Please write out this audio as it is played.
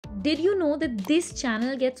Did you know that this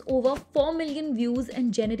channel gets over 4 million views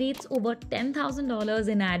and generates over $10,000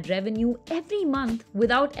 in ad revenue every month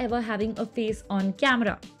without ever having a face on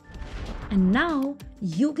camera? And now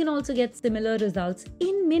you can also get similar results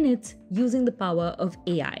in minutes using the power of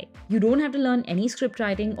AI. You don't have to learn any script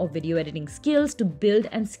writing or video editing skills to build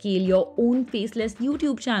and scale your own faceless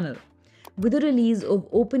YouTube channel. With the release of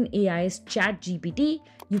OpenAI's Chat GPT,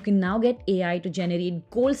 you can now get AI to generate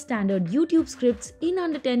gold standard YouTube scripts in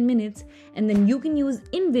under 10 minutes, and then you can use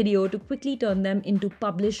InVideo to quickly turn them into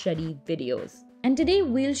publish-ready videos. And today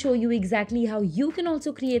we'll show you exactly how you can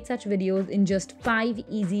also create such videos in just 5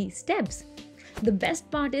 easy steps. The best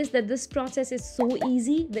part is that this process is so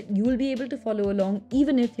easy that you'll be able to follow along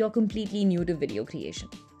even if you're completely new to video creation.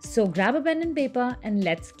 So grab a pen and paper and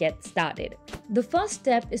let's get started. The first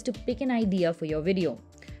step is to pick an idea for your video.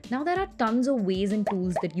 Now there are tons of ways and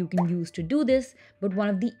tools that you can use to do this, but one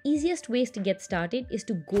of the easiest ways to get started is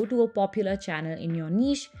to go to a popular channel in your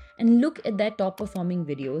niche and look at their top performing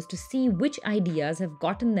videos to see which ideas have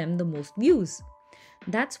gotten them the most views.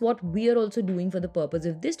 That's what we are also doing for the purpose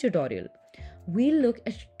of this tutorial. We'll look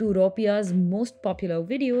at Turopia's most popular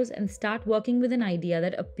videos and start working with an idea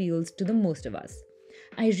that appeals to the most of us.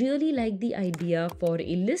 I really like the idea for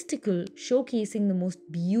a listicle showcasing the most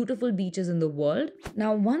beautiful beaches in the world.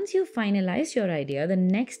 Now, once you've finalized your idea, the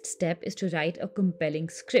next step is to write a compelling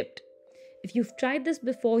script. If you've tried this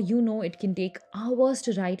before, you know it can take hours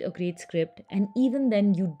to write a great script, and even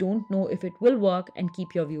then you don't know if it will work and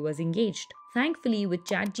keep your viewers engaged. Thankfully, with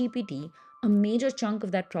Chat GPT, a major chunk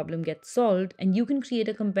of that problem gets solved and you can create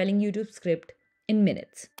a compelling YouTube script in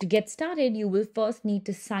minutes. To get started, you will first need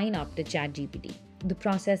to sign up to Chat GPT. The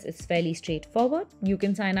process is fairly straightforward. You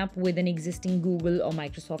can sign up with an existing Google or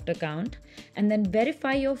Microsoft account and then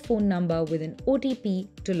verify your phone number with an OTP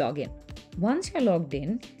to log in. Once you're logged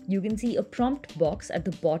in, you can see a prompt box at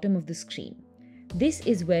the bottom of the screen. This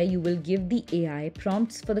is where you will give the AI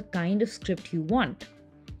prompts for the kind of script you want.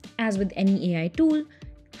 As with any AI tool,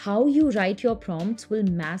 how you write your prompts will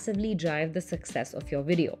massively drive the success of your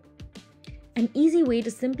video. An easy way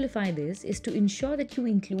to simplify this is to ensure that you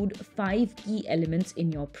include 5 key elements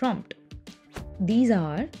in your prompt. These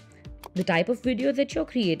are the type of video that you're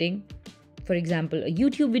creating, for example, a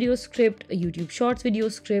YouTube video script, a YouTube Shorts video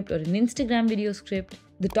script, or an Instagram video script,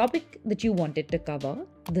 the topic that you want it to cover,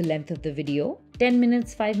 the length of the video, 10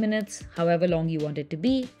 minutes, 5 minutes, however long you want it to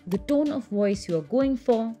be, the tone of voice you are going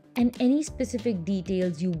for, and any specific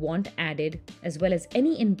details you want added, as well as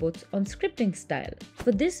any inputs on scripting style.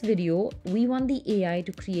 For this video, we want the AI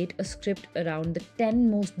to create a script around the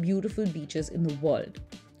 10 most beautiful beaches in the world.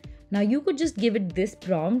 Now you could just give it this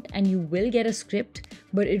prompt and you will get a script,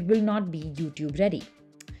 but it will not be YouTube ready.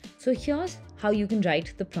 So here's how you can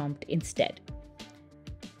write the prompt instead.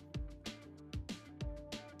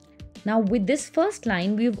 Now with this first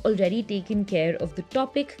line, we've already taken care of the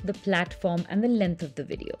topic, the platform, and the length of the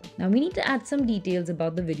video. Now we need to add some details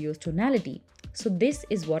about the video's tonality. So this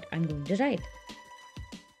is what I'm going to write.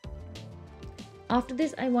 After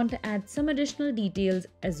this, I want to add some additional details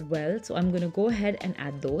as well. So I'm going to go ahead and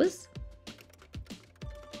add those.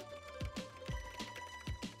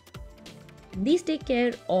 These take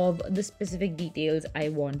care of the specific details I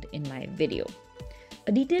want in my video.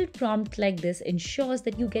 A detailed prompt like this ensures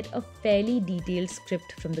that you get a fairly detailed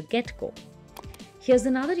script from the get-go. Here's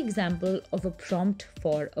another example of a prompt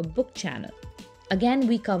for a book channel. Again,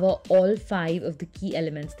 we cover all 5 of the key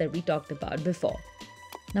elements that we talked about before.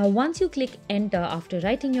 Now, once you click enter after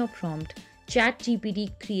writing your prompt, Chat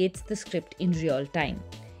GPT creates the script in real time.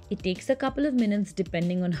 It takes a couple of minutes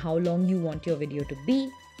depending on how long you want your video to be,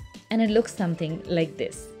 and it looks something like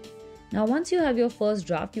this. Now, once you have your first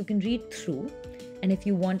draft, you can read through. And if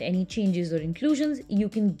you want any changes or inclusions, you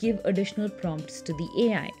can give additional prompts to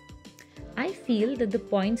the AI. I feel that the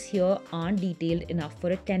points here aren't detailed enough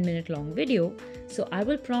for a 10-minute long video, so I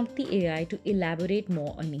will prompt the AI to elaborate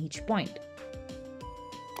more on each point.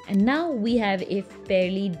 And now we have a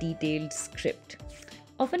fairly detailed script.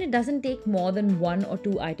 Often it doesn't take more than 1 or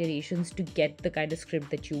 2 iterations to get the kind of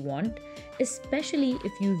script that you want, especially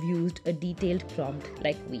if you've used a detailed prompt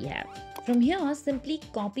like we have. From here, simply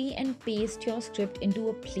copy and paste your script into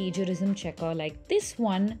a plagiarism checker like this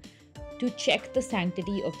one to check the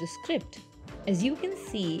sanctity of the script. As you can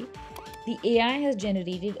see, the AI has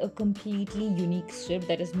generated a completely unique script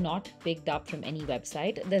that is not picked up from any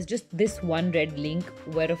website. There's just this one red link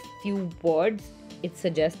where a few words it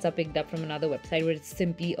suggests are picked up from another website where it's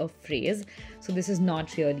simply a phrase. So this is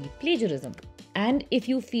not really plagiarism. And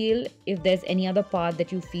if there's any other part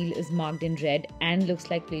that you feel is marked in red and looks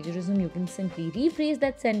like plagiarism, you can simply rephrase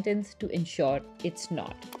that sentence to ensure it's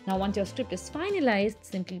not. Now, once your script is finalized,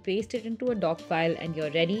 simply paste it into a doc file and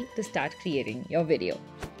you're ready to start creating your video.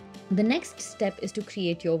 The next step is to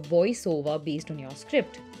create your voiceover based on your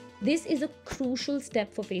script. This is a crucial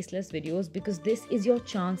step for faceless videos because this is your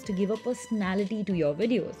chance to give a personality to your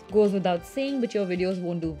videos. Goes without saying, but your videos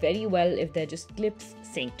won't do very well if they're just clips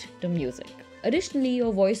synced to music. Additionally,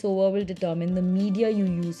 your voiceover will determine the media you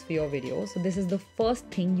use for your video, so this is the first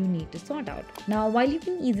thing you need to sort out. Now, while you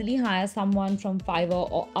can easily hire someone from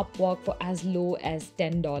Fiverr or Upwork for as low as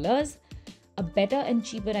 $10, a better and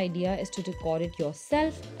cheaper idea is to record it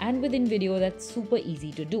yourself, and with InVideo that's super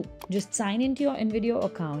easy to do. Just sign into your InVideo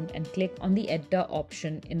account and click on the editor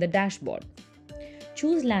option in the dashboard.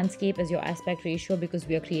 Choose landscape as your aspect ratio because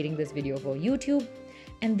we are creating this video for YouTube,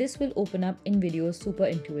 and this will open up InVideo's super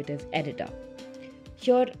intuitive editor.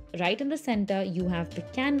 Here, right in the center, you have the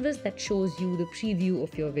canvas that shows you the preview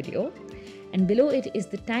of your video, and below it is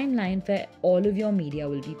the timeline where all of your media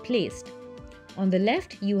will be placed. On the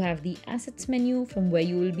left, you have the assets menu from where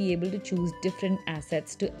you will be able to choose different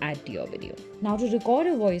assets to add to your video. Now, to record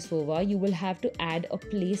a voiceover, you will have to add a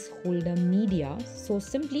placeholder media. So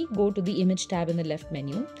simply go to the image tab in the left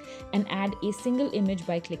menu and add a single image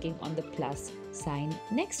by clicking on the plus sign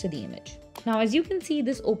next to the image. Now, as you can see,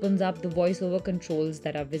 this opens up the voiceover controls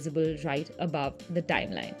that are visible right above the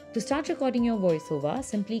timeline. To start recording your voiceover,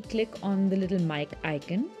 simply click on the little mic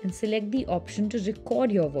icon and select the option to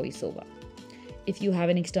record your voiceover. If you have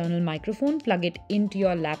an external microphone, plug it into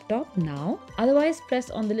your laptop now. Otherwise, press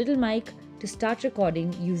on the little mic to start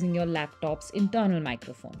recording using your laptop's internal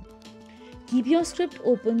microphone. Keep your script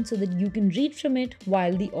open so that you can read from it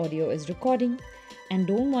while the audio is recording. And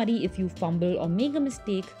don't worry if you fumble or make a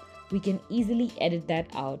mistake, we can easily edit that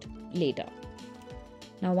out later.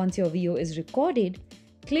 Now, once your video is recorded,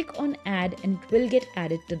 click on Add and it will get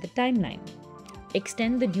added to the timeline.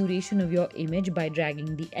 Extend the duration of your image by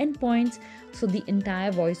dragging the endpoints so the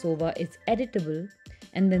entire voiceover is editable,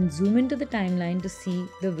 and then zoom into the timeline to see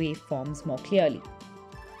the waveforms more clearly.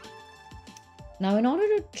 Now, in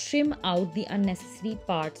order to trim out the unnecessary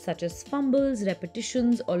parts such as fumbles,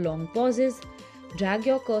 repetitions, or long pauses, drag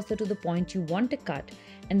your cursor to the point you want to cut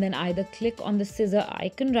and then either click on the scissor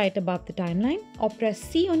icon right above the timeline or press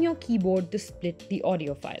C on your keyboard to split the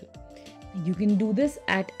audio file. You can do this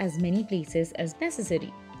at as many places as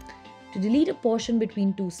necessary. To delete a portion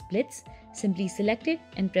between two splits, simply select it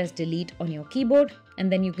and press delete on your keyboard, and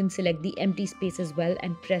then you can select the empty space as well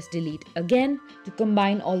and press delete again to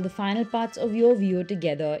combine all the final parts of your video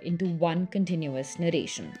together into one continuous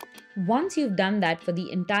narration. Once you've done that for the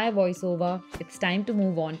entire voiceover, it's time to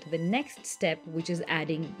move on to the next step, which is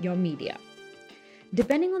adding your media.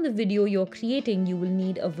 Depending on the video you're creating, you will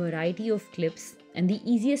need a variety of clips, and the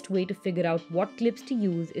easiest way to figure out what clips to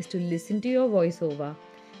use is to listen to your voiceover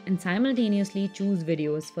and simultaneously choose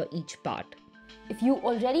videos for each part. If you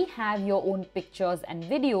already have your own pictures and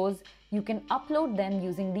videos, you can upload them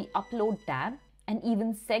using the Upload tab and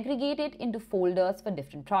even segregate it into folders for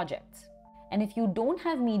different projects. And if you don't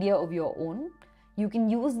have media of your own, you can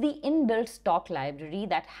use the inbuilt stock library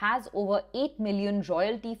that has over 8 million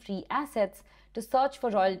royalty-free assets to search for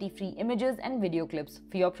royalty-free images and video clips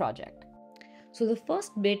for your project. So the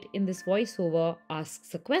first bit in this voiceover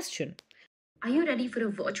asks a question. Are you ready for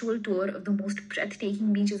a virtual tour of the most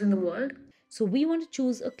breathtaking beaches in the world? So we want to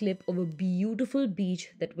choose a clip of a beautiful beach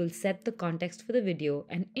that will set the context for the video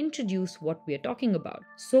and introduce what we are talking about.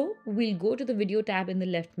 So we'll go to the video tab in the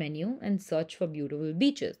left menu and search for beautiful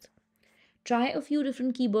beaches. Try a few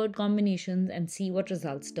different keyboard combinations and see what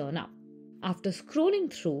results turn up. After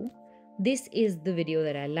scrolling through, this is the video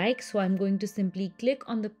that I like, so I'm going to simply click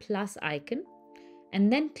on the plus icon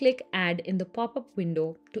and then click add in the pop-up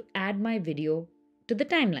window to add my video to the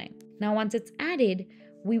timeline. Now, once it's added,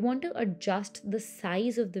 we want to adjust the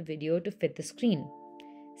size of the video to fit the screen.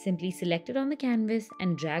 Simply select it on the canvas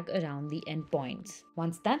and drag around the endpoints.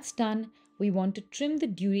 Once that's done, we want to trim the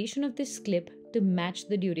duration of this clip to match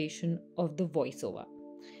the duration of the voiceover.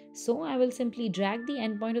 So I will simply drag the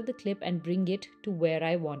endpoint of the clip and bring it to where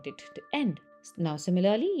I want it to end. Now,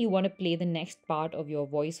 similarly, you want to play the next part of your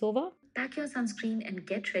voiceover. Pack your sunscreen and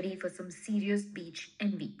get ready for some serious beach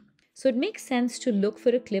envy. So it makes sense to look for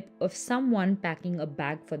a clip of someone packing a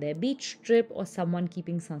bag for their beach trip or someone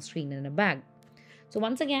keeping sunscreen in a bag. So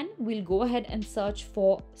once again, we'll go ahead and search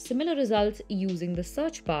for similar results using the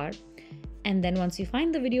search bar. And then once we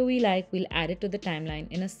find the video we like, we'll add it to the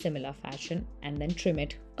timeline in a similar fashion and then trim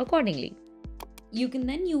it accordingly. You can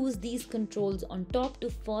then use these controls on top to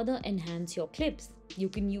further enhance your clips. You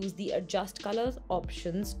can use the adjust colors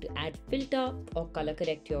options to add filter or color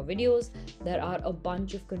correct your videos. There are a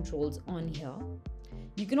bunch of controls on here.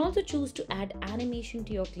 You can also choose to add animation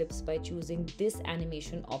to your clips by choosing this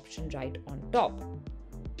animation option right on top.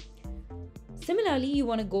 Similarly, you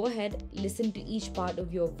want to go ahead, listen to each part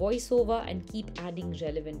of your voiceover and keep adding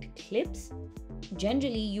relevant clips.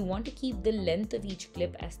 Generally, you want to keep the length of each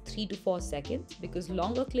clip as 3 to 4 seconds because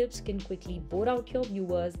longer clips can quickly bore out your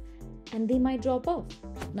viewers and they might drop off.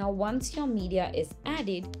 Now, once your media is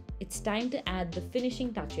added, it's time to add the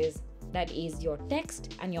finishing touches, that is your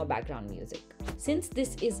text and your background music. Since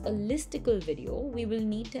this is a listicle video, we will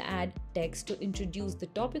need to add text to introduce the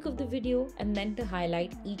topic of the video and then to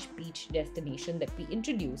highlight each beach destination that we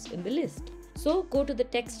introduce in the list. So go to the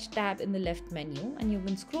text tab in the left menu and you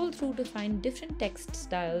can scroll through to find different text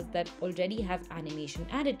styles that already have animation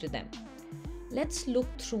added to them. Let's look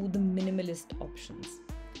through the minimalist options.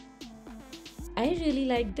 I really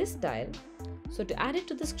like this style. So to add it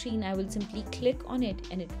to the screen, I will simply click on it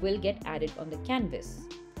and it will get added on the canvas.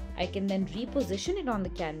 I can then reposition it on the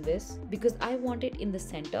canvas because I want it in the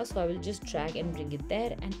center, so I will just drag and bring it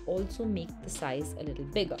there and also make the size a little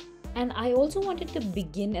bigger. And I also want it to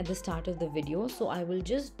begin at the start of the video, so I will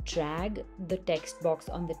just drag the text box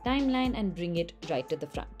on the timeline and bring it right to the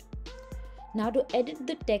front. Now to edit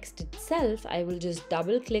the text itself, I will just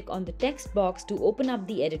double click on the text box to open up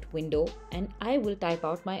the edit window and I will type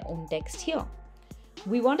out my own text here.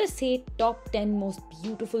 We want to say top 10 most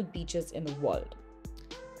beautiful beaches in the world.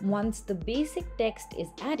 Once the basic text is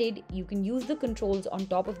added, you can use the controls on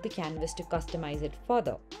top of the canvas to customize it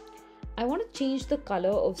further. I want to change the color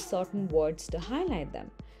of certain words to highlight them.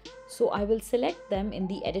 So I will select them in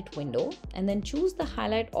the edit window and then choose the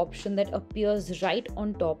highlight option that appears right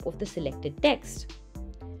on top of the selected text.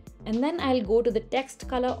 And then I'll go to the text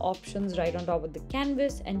color options right on top of the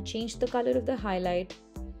canvas and change the color of the highlight.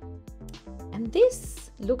 And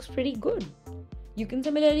this looks pretty good. You can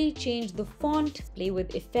similarly change the font, play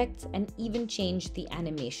with effects, and even change the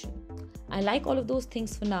animation. I like all of those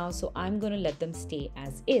things for now, so I'm going to let them stay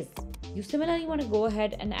as is. You similarly want to go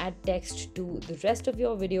ahead and add text to the rest of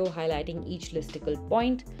your video, highlighting each listicle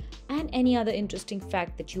point and any other interesting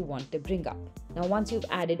fact that you want to bring up. Now, once you've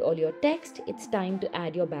added all your text, it's time to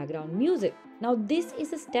add your background music. Now, this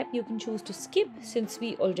is a step you can choose to skip since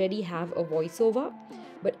we already have a voiceover,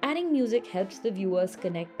 but adding music helps the viewers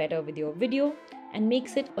connect better with your video and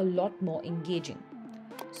makes it a lot more engaging.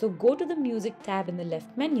 So go to the music tab in the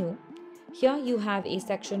left menu. Here you have a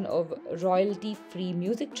section of royalty-free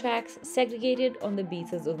music tracks segregated on the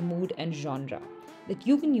basis of mood and genre that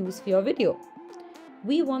you can use for your video.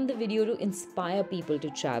 We want the video to inspire people to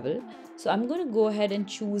travel, so I'm going to go ahead and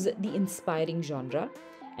choose the inspiring genre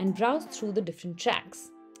and browse through the different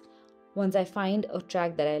tracks. Once I find a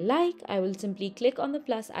track that I like, I will simply click on the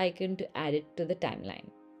plus icon to add it to the timeline.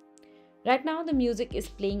 Right now, the music is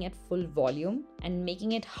playing at full volume and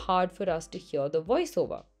making it hard for us to hear the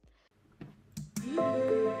voiceover.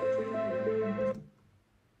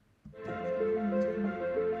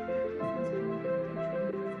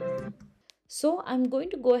 So I'm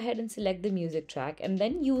going to go ahead and select the music track and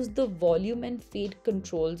then use the volume and fade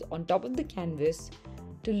controls on top of the canvas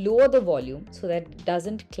to lower the volume so that it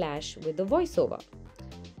doesn't clash with the voiceover.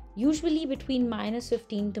 Usually between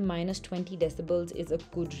 -15 to -20 decibels is a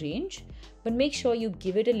good range, but make sure you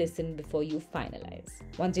give it a listen before you finalize.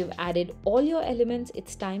 Once you've added all your elements,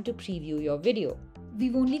 it's time to preview your video.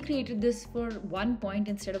 We've only created this for one point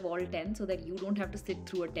instead of all 10 so that you don't have to sit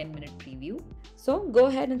through a 10-minute preview. So go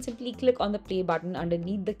ahead and simply click on the play button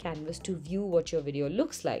underneath the canvas to view what your video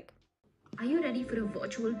looks like. Are you ready for a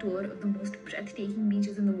virtual tour of the most breathtaking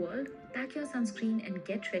beaches in the world? Pack your sunscreen and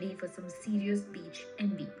get ready for some serious beach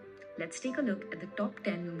envy. Let's take a look at the top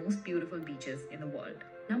 10 most beautiful beaches in the world.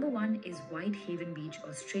 Number 1 is Whitehaven Beach,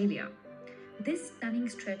 Australia. This stunning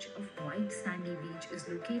stretch of white sandy beach is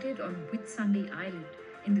located on Whitsunday Island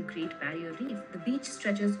in the Great Barrier Reef. The beach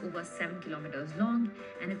stretches over 7 kilometers long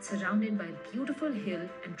and it's surrounded by beautiful hill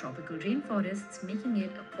and tropical rainforests, making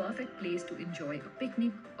it a perfect place to enjoy a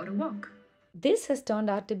picnic or a walk. This has turned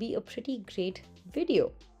out to be a pretty great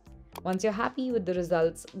video. Once you're happy with the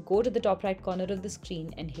results, go to the top right corner of the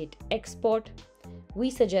screen and hit export. We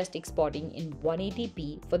suggest exporting in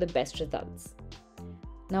 180p for the best results.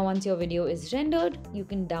 Now once your video is rendered, you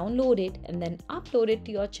can download it and then upload it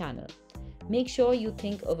to your channel. Make sure you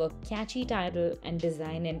think of a catchy title and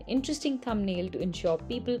design an interesting thumbnail to ensure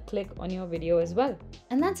people click on your video as well.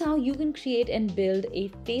 And that's how you can create and build a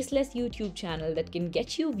faceless YouTube channel that can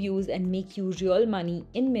get you views and make you real money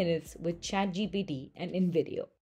in minutes with Chat GPT and InVideo.